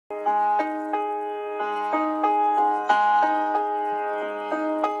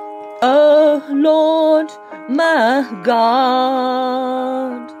the Lord my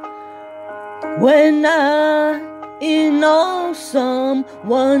God, when I in awesome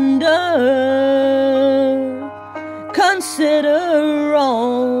wonder consider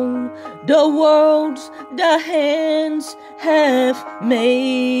all the worlds the hands have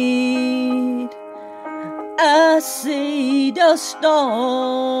made. I see the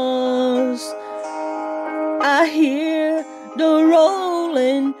stars, I hear the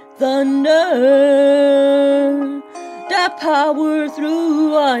rolling thunder, the power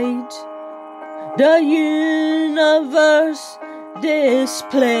through light, the universe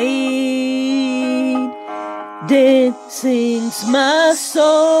displayed. Then sings my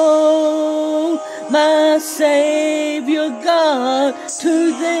soul, my Savior God,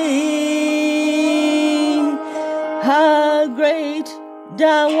 to thee. How great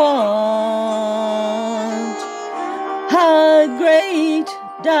thou art, how great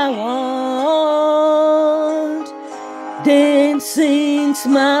thou art. Then sings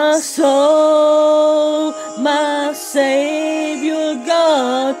my soul, my Savior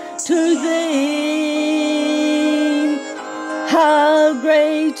God, to thee. How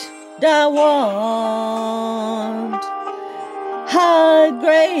great thou art, how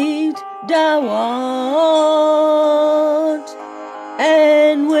great thou art.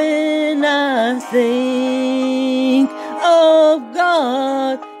 And when I think of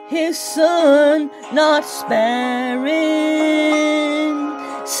God, His Son not sparing,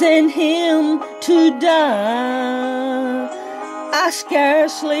 sent Him to die, I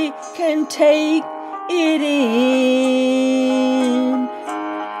scarcely can take it in,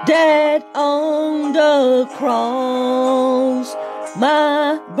 that on the cross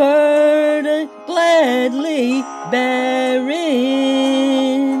my burden gladly bearing,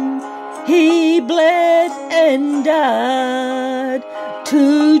 He bled and died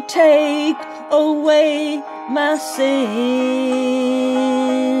to take away my sin.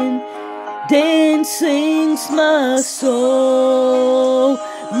 Then sings my soul,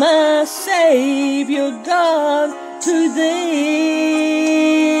 my Savior God, to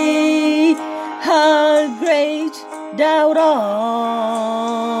thee. How great thou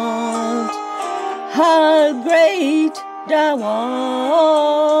art, how great thou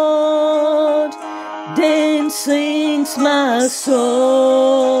art. Then sings my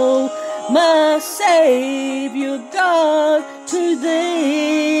soul, my Savior God, to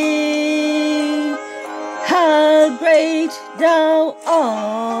thee. How great thou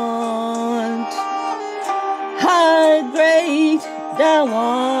art, how great thou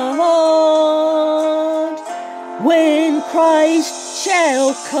art. When Christ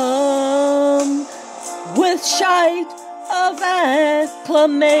shall come with shout of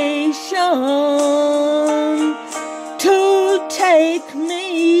acclamation to take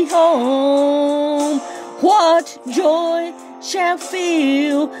me home, what joy shall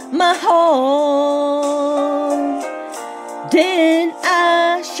fill my heart. Then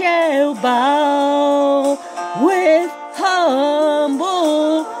I shall bow with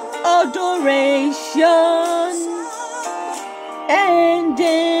humble adoration, and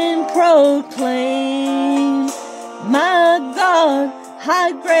then proclaim, my God,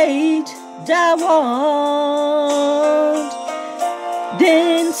 how great thou art.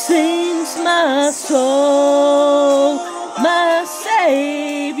 Then sings my soul, my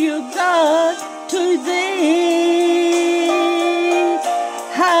Savior God, to thee.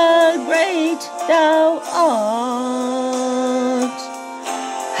 How great thou art,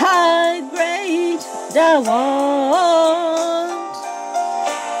 how great thou art.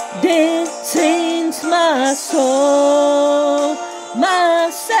 Then sings my soul, my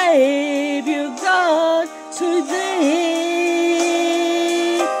Savior God, to thee.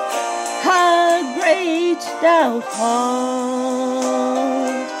 How great thou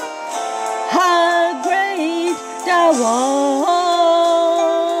art, how great thou art.